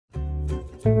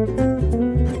This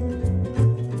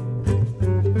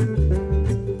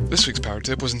week's power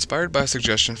tip was inspired by a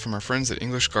suggestion from our friends at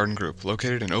English Garden Group,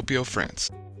 located in Opio, France.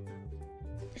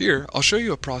 Here, I'll show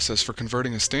you a process for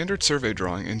converting a standard survey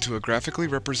drawing into a graphically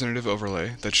representative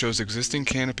overlay that shows existing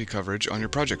canopy coverage on your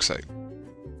project site.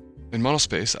 In Model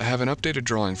Space, I have an updated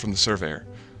drawing from the surveyor.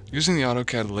 Using the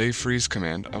AutoCAD LAYFRZ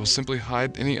command, I will simply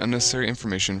hide any unnecessary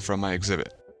information from my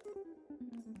exhibit.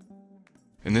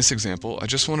 In this example, I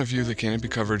just want to view the canopy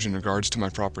coverage in regards to my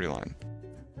property line.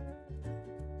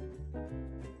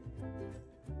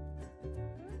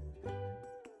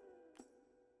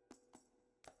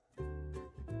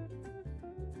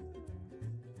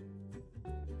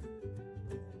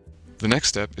 The next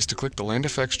step is to click the Land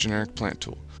Effects Generic Plant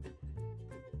tool.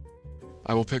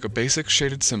 I will pick a basic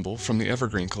shaded symbol from the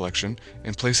Evergreen collection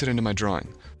and place it into my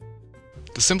drawing.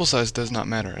 The symbol size does not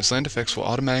matter, as Land Effects will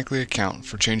automatically account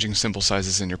for changing symbol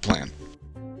sizes in your plan.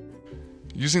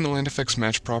 Using the Land Effects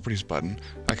Match Properties button,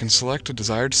 I can select a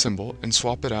desired symbol and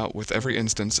swap it out with every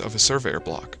instance of a surveyor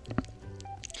block.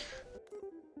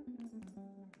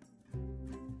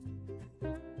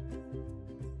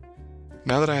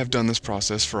 Now that I have done this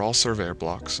process for all surveyor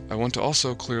blocks, I want to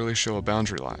also clearly show a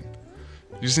boundary line.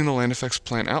 Using the Land Effects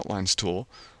Plant Outlines tool,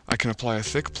 I can apply a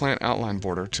thick plant outline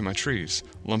border to my trees,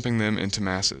 lumping them into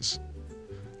masses.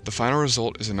 The final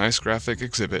result is a nice graphic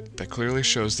exhibit that clearly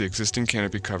shows the existing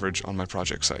canopy coverage on my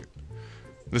project site.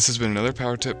 This has been another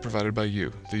power tip provided by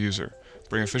you, the user.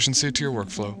 Bring efficiency to your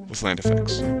workflow with Land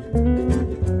Effects.